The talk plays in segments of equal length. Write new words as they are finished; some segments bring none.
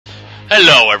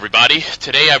Hello everybody,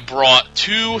 today I brought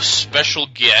two special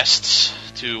guests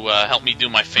to help me do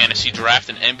my fantasy draft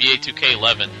in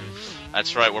NBA2k11.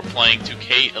 That's right, we're playing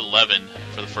 2k11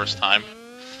 for the first time.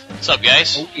 What's up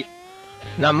guys?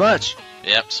 Not much.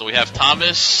 Yep, so we have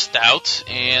Thomasstout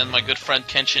and my good friend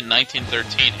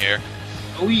Kenshin1913 here.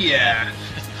 Oh yeah.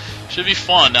 Should be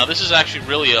fun. Now this is actually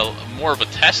really more of a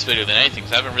test video than anything,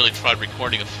 because I haven't really tried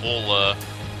recording a full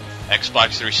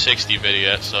Xbox 360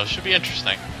 video yet, so it should be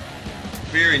interesting.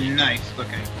 Very nice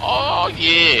looking. Oh,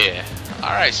 yeah.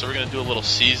 Alright, so we're going to do a little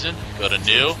season. Go to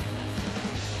new.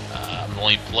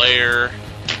 Only player.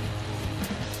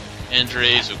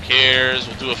 Injuries, who cares?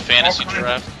 We'll do a fantasy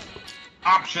draft.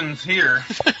 Options here.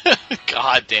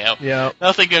 God damn. Yeah.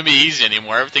 Nothing can be easy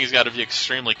anymore. Everything's got to be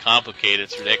extremely complicated.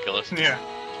 It's ridiculous. Yeah.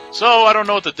 So, I don't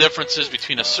know what the difference is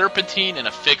between a serpentine and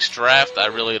a fixed draft. I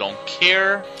really don't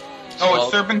care. So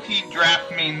a serpentine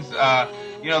draft means,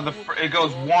 it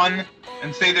goes one,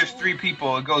 and say there's three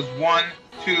people, it goes 1,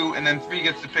 2, and then 3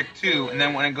 gets to pick 2, and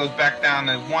then when it goes back down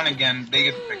to 1 again, they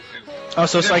get to pick 2. Oh,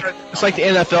 so it's like the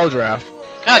NFL draft.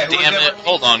 God damn it.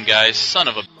 Hold on, guys. Son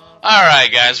of a...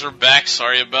 Alright, guys, we're back.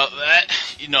 Sorry about that.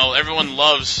 You know, everyone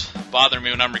loves bothering me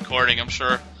when I'm recording. I'm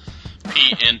sure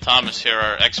Pete and Thomas here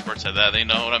are experts at that. They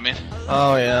know what I mean.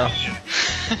 Oh, yeah.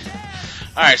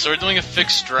 Alright, so we're doing a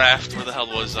fixed draft. Where the hell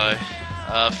was I?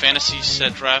 Fantasy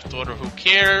set draft order. Who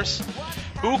cares?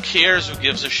 Who cares? Who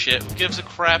gives a shit? Who gives a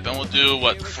crap? And we'll do,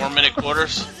 what, 4-minute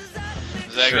quarters?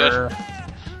 Is that Sure. good?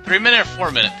 3-minute or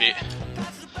 4-minute, Pete?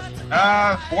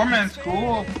 4 minutes,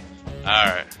 cool.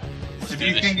 Alright. If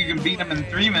you think you can beat them in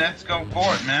 3 minutes, go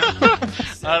for it, man.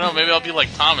 I don't know, maybe I'll be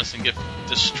like Thomas and get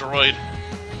destroyed.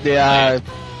 Yeah,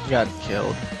 I got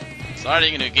killed.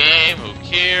 Starting a new game, who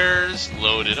cares?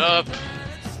 Load it up.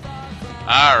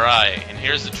 Alright, and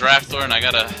here's the draft order, and I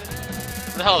gotta...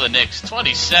 What the hell are the Knicks?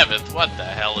 27th? What the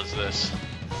hell is this?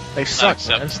 They It's suck,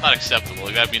 not man. It's not acceptable.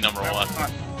 They gotta be number 1.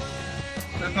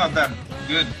 That's not that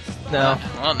good. No.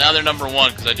 Well, now they're number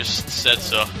 1, because I just said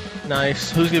so.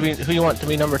 Nice. Who you want to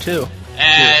be number 2?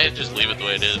 Just leave it the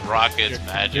way it is. Rockets,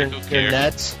 Magic, who Your cares?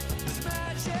 Nets.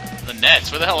 The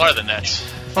Nets? Where the hell are the Nets?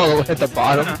 All the way at the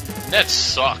bottom. Nets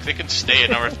suck. They can stay at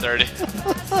number 30.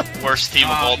 Worst team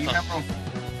of all time.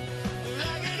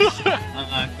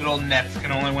 Good old Nets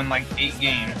can only win like 8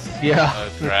 games. Yeah. Oh,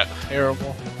 crap.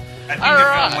 Terrible. I think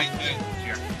Alright. they're going to win this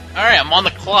year. Alright, I'm on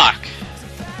the clock.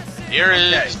 Here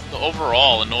is Okay. the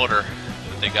overall in order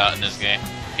that they got in this game.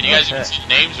 Can you guys even see the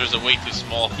names, or is it way too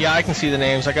small? Yeah, I can see the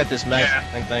names. I got this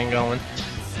Mexican thing going.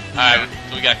 Alright,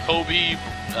 so we got Kobe,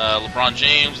 LeBron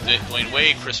James, Dwayne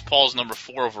Wade, Chris Paul's number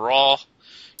 4 overall,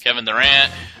 Kevin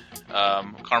Durant,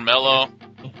 Carmelo,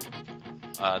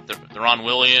 Deron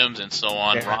Williams, and so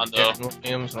on. Yeah, Rondo.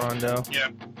 Williams, Rondo. Yeah.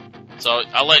 So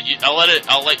I'll let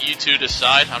you two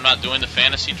decide. I'm not doing the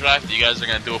fantasy draft. You guys are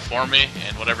gonna do it for me,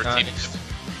 and whatever team. Nice.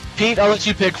 Pete, I'll let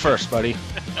you pick first, buddy.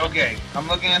 Okay, I'm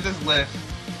looking at this list,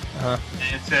 Uh-huh.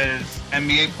 and it says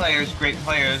NBA players, great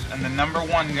players, and the number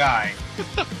 1 guy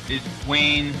is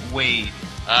Dwayne Wade.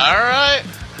 All right.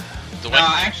 Dwayne.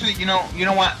 Actually, you know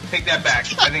what? Take that back.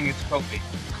 I think it's Kobe.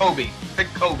 Kobe. Pick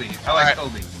Kobe. I like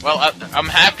Kobe. Well, I'm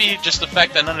happy just the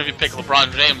fact that none of you picked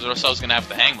LeBron James, or else I was gonna have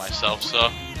to hang myself. So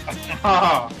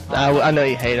I know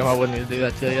you hate him. I wouldn't even do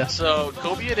that to you. So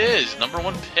Kobe it is, number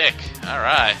 1 pick. All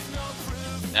right.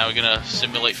 Now we're gonna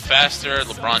simulate faster.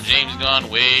 LeBron James gone.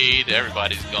 Wade.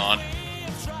 Everybody's gone.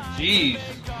 Jeez.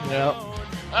 Yep.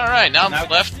 All right. Now I'm Now-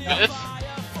 left with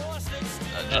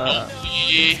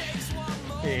Ginobili.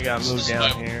 You gotta move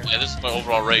down here. Yeah, this is my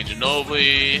overall rate.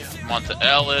 Ginobili, Monta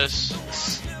Ellis,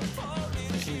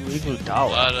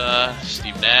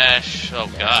 Steve Nash. Oh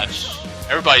gosh,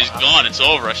 everybody's gone. It's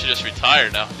over. I should just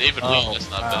retire now. David Lee. That's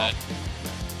not bad.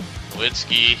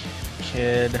 Nowitzki.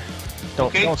 Kid.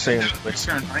 Don't say it. It's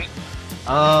turn, right?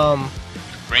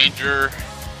 Granger.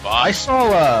 I Bosch.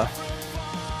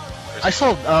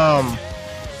 saw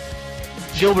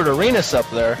Gilbert Arenas up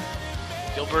there.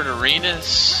 Gilbert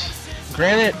Arenas.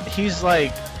 Granted, he's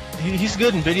like he's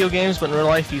good in video games, but in real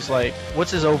life he's like,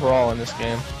 what's his overall in this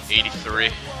game? 83.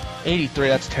 83.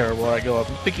 That's terrible. I go up.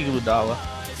 Pick Iguodala.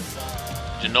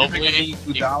 Ginobili.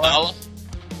 Iguodala?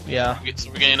 Yeah. So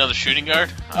we're getting another shooting guard.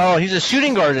 Oh, he's a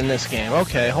shooting guard in this game.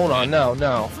 Okay, hold on. No.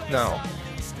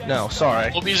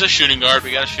 Sorry. Ginobbili's a shooting guard.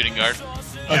 We got a shooting guard. Oh,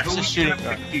 Yeah, he's a who's shooting gonna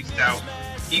guard. pick these out?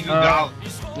 Iguodala.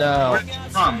 No, Where's he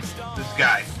from? This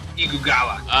guy,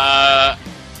 Iguodala.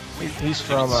 he's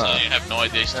from. I have no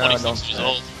idea. He's 26 years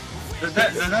old. Does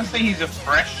that say he's a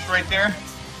fresh right there?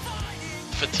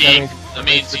 Fatigue. That That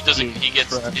means means he doesn't. He fresh,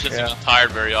 doesn't yeah. get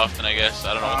tired very often. I guess.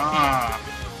 I don't know. Ah.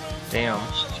 Damn.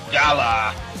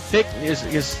 Gala. Pick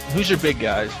who's your big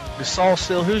guys? Gasol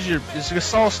still? Is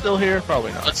Gasol still here?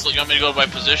 Probably not. You want me to go by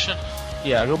position?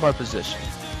 Yeah, go by position.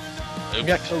 We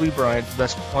got Kobe Bryant,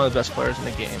 one of the best players in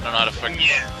the game. I don't know how to fucking.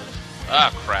 Yeah.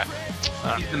 Ah, crap.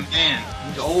 He's the man.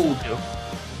 He's old.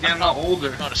 He's getting a lot older. I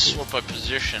don't know how to sort by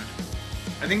position.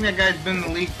 I think that guy's been in the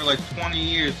league for like 20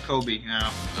 years, Kobe,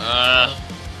 now.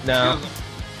 No.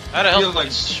 How the hell feels do I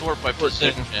like- sort by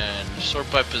position? Sort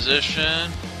by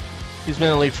position He's been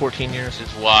in the league 14 years.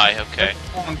 is Y, okay.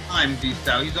 That's a long time,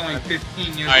 D-Style. He's only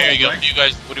 15 years Alright, here old, you go. right? You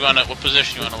guys, what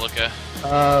position you want to look at?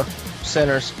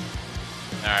 Centers.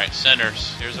 Alright,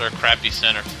 centers. Here's our crappy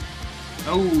center.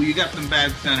 Oh, you got some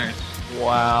bad centers.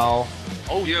 Wow.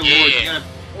 Oh, Dear yeah. Lord, you gotta...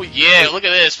 Oh, yeah, look at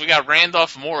this. We got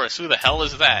Randolph Morris. Who the hell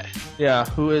is that? Yeah,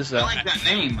 who is I that? like that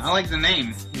name. I like the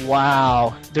name.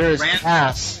 Wow. There is Randolph.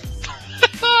 pass.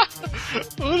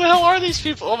 Who the hell are these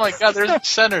people? Oh my god, there's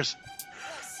centers.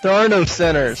 There are no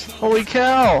centers. Holy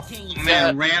cow.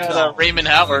 Man, Randolph. Raymond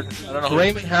Howard. I don't know who.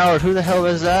 Raymond Howard, who the hell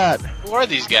is that? Who are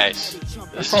these guys?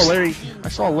 I saw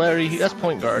Larry. That's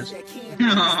point guards.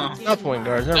 Not point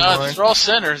guards. Never No, mind. these are all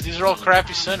centers. These are all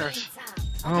crappy centers.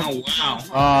 Oh, wow.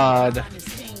 Odd.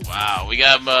 Wow, we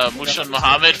got Mushan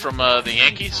Muhammad from the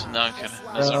Yankees. No, I'm kidding.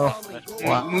 That's No. not right.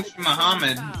 Wow. Mush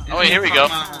Muhammad. Oh wait, here we go.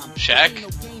 Shaq,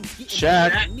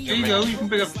 Shaq. There you go. You can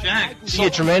pick up Shaq. You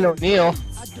get Jermaine O'Neal.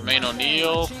 Jermaine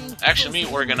O'Neal. Actually,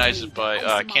 me organize it by.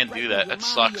 I can't do that. That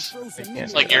sucks.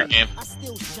 It's like your game.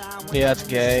 Yeah, it's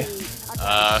gay.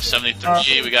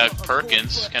 73. We got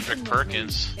Perkins, Kendrick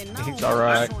Perkins. He's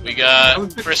alright. We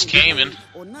got Chris Kaman.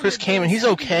 Chris Kaman, he's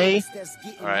okay.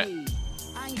 All right.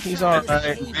 He's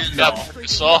alright. We got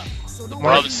Gasol. The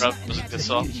brother was it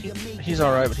Gasol? He's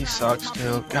alright, but he sucks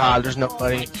too. God, there's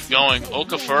nobody. Keep going.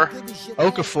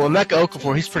 Okafor. Mecca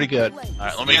Okafor, he's pretty good. All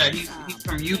right, let me. Yeah, he's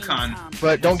from UConn.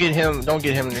 But don't get him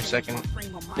in your second.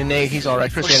 Nene, he's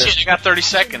alright. Chris Oh shit! Anderson. I got 30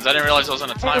 seconds. I didn't realize I was on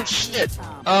a timer. Oh shit.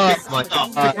 Oh my Pick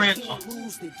god. Randolph.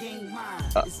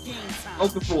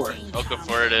 Okafor.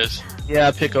 Okafor it is.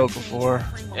 Yeah, pick Okafor.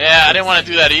 Yeah, I didn't want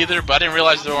to do that either, but I didn't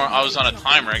realize I was on a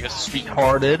timer. I guess.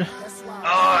 Sweethearted.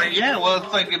 Oh, yeah. Well,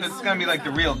 it's like if it's going to be like the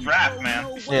real draft, man.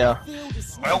 Yeah.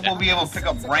 I hope we'll be able to pick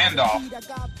up Randolph.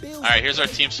 All right, here's our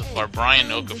team so far. Brian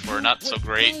Okafor, not so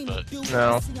great, but.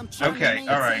 No. Okay,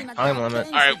 all right. Time limit.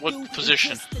 All right, what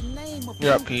position?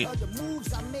 You're up, Pete.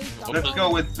 Let's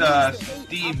go with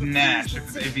Steve Nash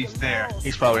if he's there.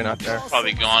 He's probably not there.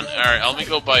 Probably gone. All right, let me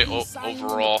go by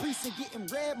overall.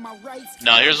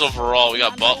 No, here's overall. We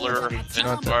got Butler,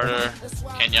 Vince Carter,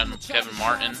 Kevin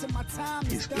Martin,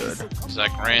 He's good.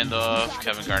 Zach Randolph,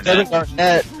 Kevin Kevin Garnett,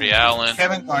 Garnett. Ray Allen,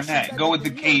 Kevin Garnett. Go with the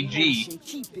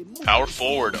KG. power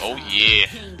forward. Oh yeah.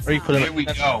 Where you put Here him? we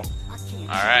go. All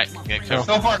right. Get Kevin.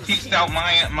 So far, Keith out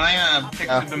my picks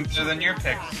have been better than your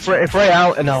picks. If Ray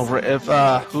Allen, no,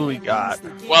 who we got?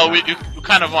 Well, you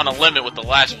kind of on a limit with the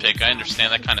last pick. I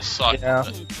understand that kind of sucked. Yeah.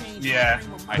 but Yeah.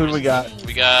 Who do we got?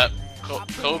 We got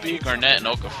Kobe, Garnett, and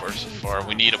Okafor so far.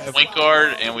 We need a point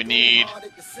guard, and we need.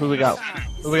 Who we got?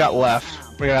 Who we got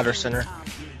left? We got our center.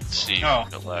 Let's see. Oh. Who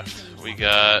we got left. We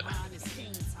got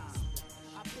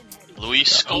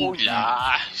Luis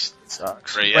Scola.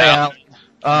 Sucks. Ray Ray Allen.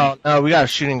 Oh no, we got a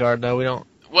shooting guard though. We don't.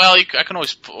 Well, I can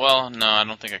always. Well, no, I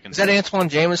don't think I can. Is that Antoine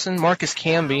Jameson? Marcus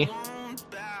Camby.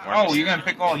 Oh, you're gonna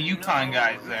pick all UConn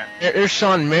guys there. There's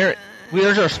Sean Marion.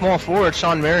 There's our small forward,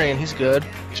 Sean Marion. He's good.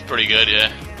 He's pretty good,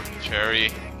 yeah. Cherry,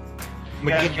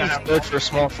 McGinnis good for a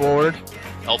small forward.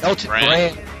 Elton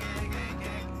Brand.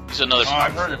 He's another Oh, small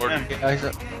I've heard of forward. him. Yeah, he's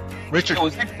a, Richard. Oh,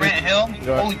 is it Grant Hill?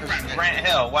 Holy crap, Grant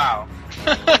Hill! Wow.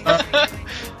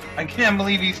 I can't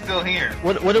believe he's still here.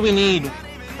 What do we need?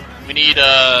 We need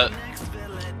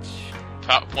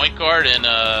point guard and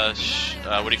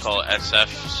what do you call it?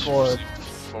 SF Forward.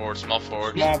 small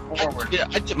forward. Small forward.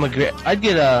 I'd get McGahee. I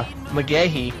get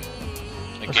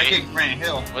Grant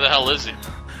Hill. Where the hell is he?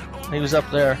 He was up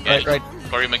there. Yeah. Right.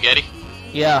 Corey Maggette?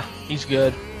 Yeah, he's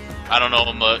good. I don't know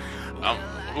him, but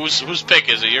whose pick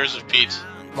is it? Yours or Pete's?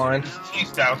 Mine.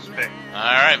 East House pick. All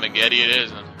right, Maggette it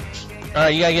is. All right,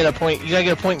 you gotta get a point. You gotta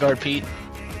get a point guard, Pete.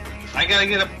 I gotta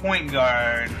get a point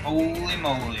guard. Holy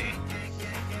moly.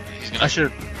 I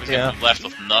should. He's Yeah. gonna be left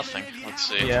with nothing. Let's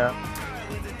see. Yeah.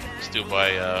 Let's do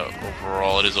by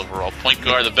overall. It is overall. Point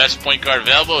guard. The best point guard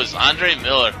available is Andre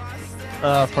Miller.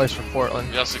 Plays for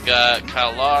Portland. We also got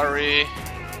Kyle Lowry,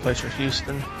 Plays for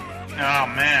Houston. Oh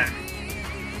man.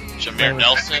 Jameer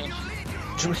Nelson,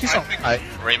 He's alright.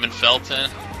 Raymond Felton.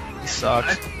 He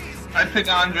sucks. I pick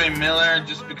Andre Miller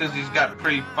just because he's got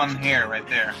pretty fun hair right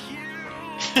there.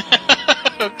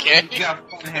 Okay. He's got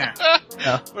fun hair.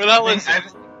 Yeah. Where the hell is he?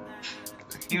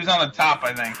 He was on the top,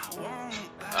 I think.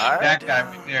 Alright. That guy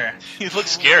right there. He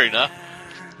looks scary, no?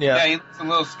 Yeah, he looks a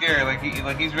little scary, like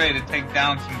he's ready to take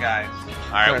down some guys.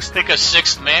 Alright, let's pick a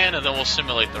 6th man and then we'll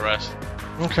simulate the rest.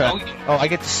 Okay. Oh, I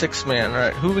get the 6th man. All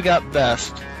right. Who we got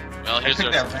best? Well, I here's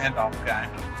think our... that Randolph guy.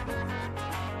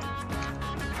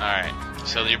 Alright,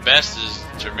 so your best is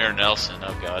Jameer Nelson,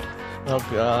 oh god. Oh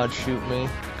God, shoot me.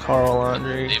 Carl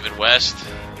Andre. David West.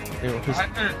 I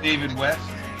heard David West.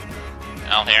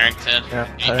 Al Harrington. Yeah,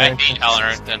 I hate Al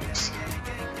Harrington.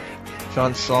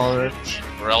 John Solder.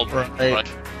 Burrell. Right.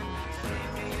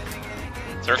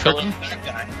 Turkle. That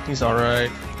guy. He's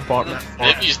alright.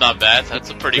 Bibby's not bad. That's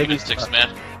a pretty Bibby's good 6th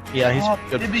man. Yeah, he's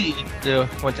good. Bibby.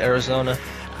 Dude, went to Arizona.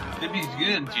 Bibby's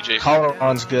good. TJ.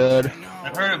 Coloradon's good.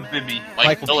 I've heard of Bibby.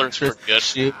 Mike Miller's pretty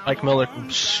good. Mike Miller can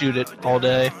shoot it all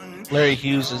day. Larry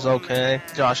Hughes is okay.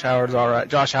 Josh Howard's alright.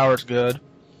 Josh Howard's good.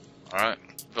 Alright.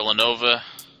 Villanova.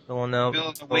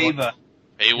 Villanueva.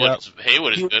 Haywood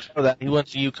is good. He went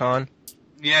to UConn.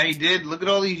 Yeah, he did. Look at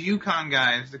all these UConn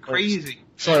guys. They're crazy.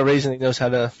 It's the only reason he knows how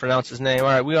to pronounce his name.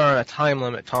 Alright, we are on a time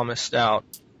limit, Thomasstout.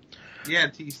 Yeah,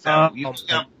 T-Stout. You got a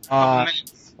couple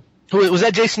minutes. Who was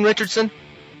that? Jason Richardson?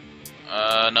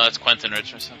 No, that's Quentin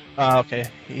Richardson. Okay.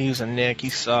 He was a Nick. He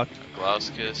sucked.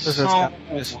 Glauskis.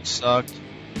 This sucked.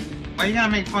 Why you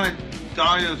gotta make fun of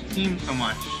Dario's team so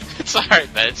much? It's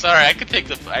alright, man. It's alright. I could take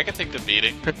the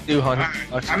beating.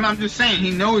 I'm just saying, he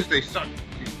knows they suck.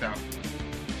 T-Stout.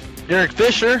 Derek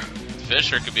Fisher.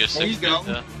 Fisher could be a 6th man.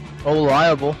 go. Oh,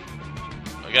 reliable.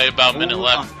 We got about a minute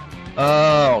left.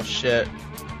 Oh, shit.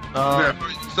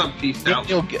 Sub T-Stout.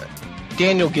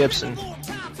 Daniel Gibson.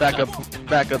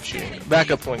 Backup shooting.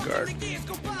 Backup point guard.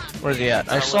 Where's he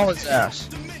at? I saw his ass.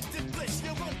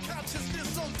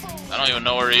 I don't even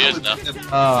know where he is now.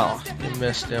 Oh, you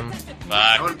missed him.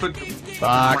 I Fuck. would put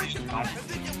Fuck.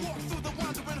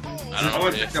 I don't know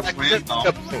where he is.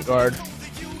 Backup point guard.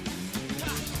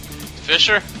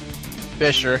 Fisher?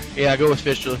 Fisher. Yeah, go with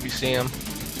Fisher if you see him.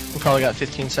 We probably got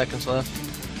 15 seconds left.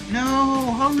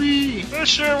 No, hurry!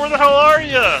 Fisher, where the hell are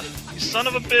you? You son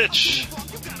of a bitch.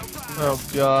 Oh,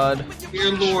 God.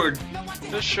 Dear Lord.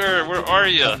 Fisher, where are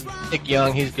you? Nick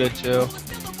Young, he's good too.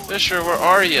 Fisher, where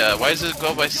are you? Why does it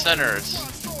go by centers?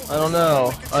 I don't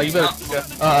know. You better.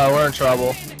 We're in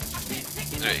trouble.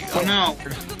 There you Oh go. no.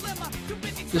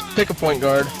 Just pick a point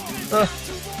guard.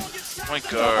 Point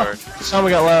guard. That's all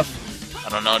we got left. I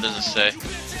don't know, it doesn't say.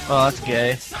 Oh, that's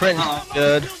gay. Critton's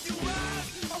good.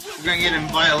 We're gonna get in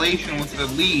violation with the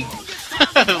league.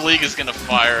 The league is gonna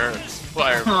fire.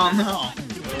 Oh no.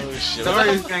 Oh shit.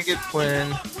 Somebody's gonna get Quinn.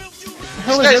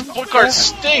 These guys' point guards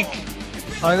stink!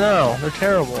 I know, they're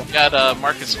terrible. Got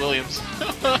Marcus Williams.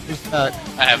 Who's that?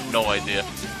 I have no idea.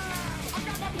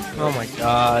 Oh my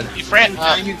God.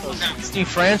 now you go down. Steve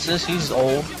Francis, he's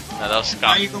old. No, that was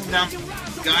Now Scott. you go down to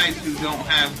guys who don't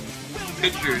have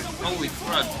pictures. Holy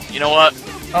crud. You know what?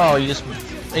 Oh, you just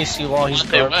AC Law. He's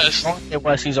Delonte garbage. West. Delonte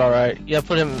West, he's all right. Yeah,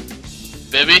 put him.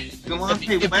 Bibby?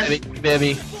 Delonte West.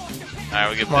 Bibby. Alright,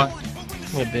 we get Come on. Bibby.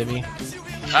 Yeah, Bibby.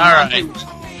 Alright. Delonte West,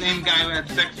 same guy who had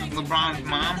sex with LeBron's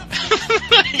mom.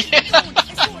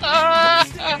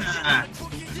 Yeah.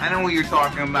 I know what you're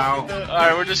talking about.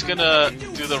 Alright, we're just gonna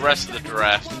do the rest of the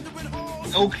draft.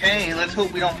 Okay, let's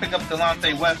hope we don't pick up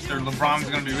Delonte West or LeBron's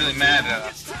gonna be really mad at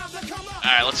us.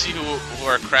 Alright, let's see who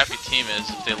our crappy team is,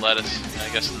 if they let us.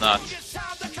 I guess not.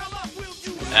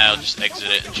 I'll just exit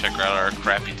it and check out our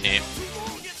crappy team.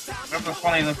 That's a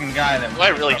funny looking guy that Do I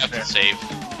really up have there. to save?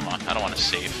 Come on, I don't want to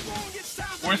save.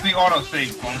 Where's the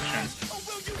autosave function?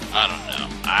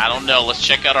 I don't know. Let's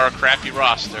check out our crappy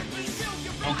roster.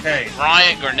 Okay.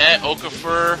 Bryant, Garnett,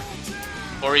 Okafor,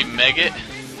 Corey Megget.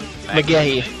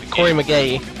 Corey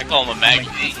McGahee. I call him a Mag.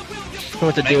 He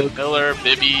went to Duke. Miller,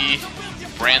 Bibby,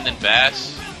 Brandon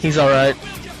Bass, He's all right.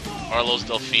 Carlos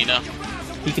Delfino,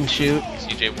 He can shoot.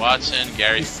 CJ Watson,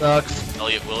 Gary, He sucks.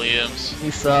 Elliot Williams,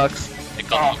 He sucks.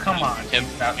 Oh, come on. Tim,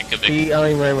 I don't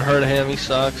even heard of him. He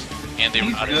sucks. Andy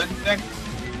He's Roddick. good.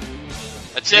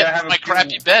 That's You it. gotta have My a crappy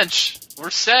pure- bench. We're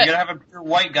You set. gotta have a pure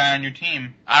white guy on your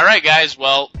team. All right, guys.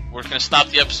 Well, we're gonna stop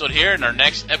the episode here. In our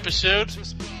next episode,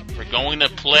 we're going to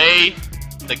play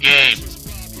the game.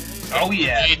 Oh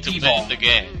yeah, Play to T-ball. win the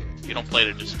game. If you don't play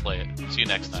it, just play it. See you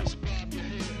next time.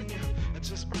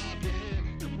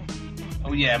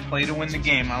 Oh yeah, play to win the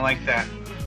game. I like that.